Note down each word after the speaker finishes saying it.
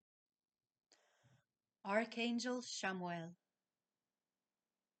Archangel Chamuel,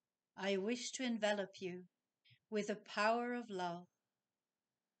 I wish to envelop you with the power of love.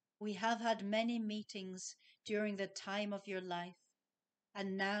 We have had many meetings during the time of your life,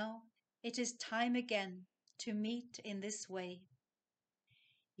 and now it is time again to meet in this way.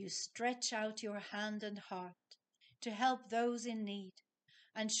 You stretch out your hand and heart to help those in need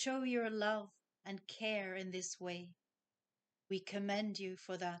and show your love and care in this way. We commend you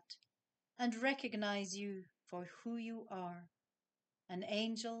for that and recognize you for who you are, an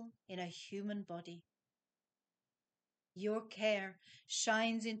angel in a human body. Your care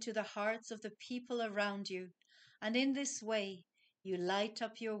shines into the hearts of the people around you, and in this way you light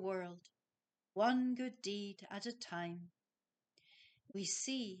up your world, one good deed at a time. We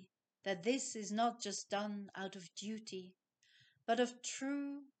see that this is not just done out of duty, but of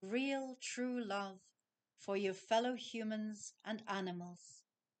real true love for your fellow humans and animals.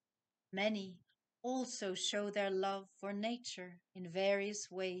 Many also show their love for nature in various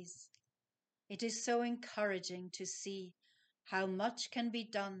ways. It is so encouraging to see how much can be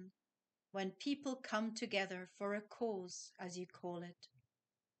done when people come together for a cause, as you call it.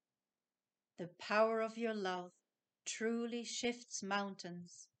 The power of your love truly shifts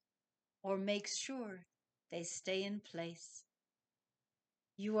mountains or makes sure they stay in place.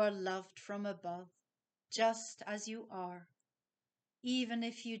 You are loved from above, just as you are, even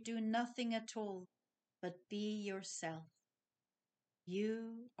if you do nothing at all but be yourself.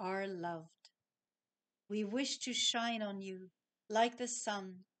 You are loved. We wish to shine on you like the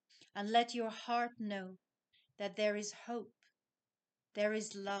sun and let your heart know that there is hope, there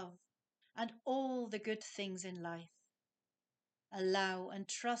is love, and all the good things in life. Allow and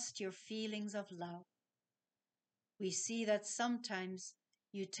trust your feelings of love. We see that sometimes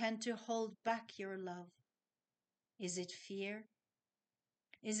you tend to hold back your love. Is it fear?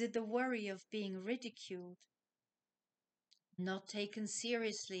 Is it the worry of being ridiculed, not taken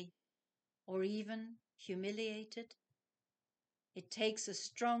seriously, or even humiliated? It takes a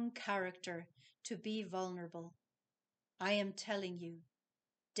strong character to be vulnerable. I am telling you,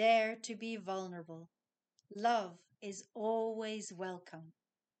 dare to be vulnerable. Love is always welcome.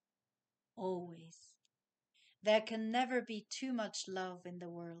 Always. There can never be too much love in the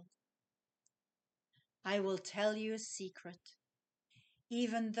world. I will tell you a secret.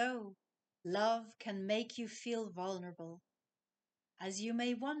 Even though love can make you feel vulnerable, as you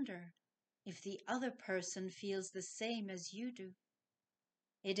may wonder if the other person feels the same as you do,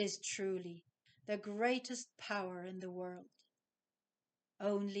 it is truly the greatest power in the world.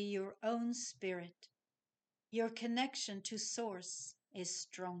 Only your own spirit, your connection to Source, is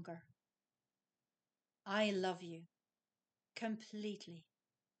stronger. I love you completely.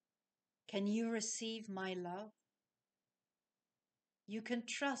 Can you receive my love? You can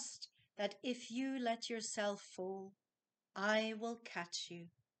trust that if you let yourself fall, I will catch you.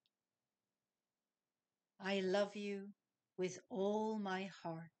 I love you with all my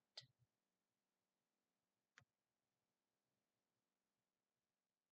heart.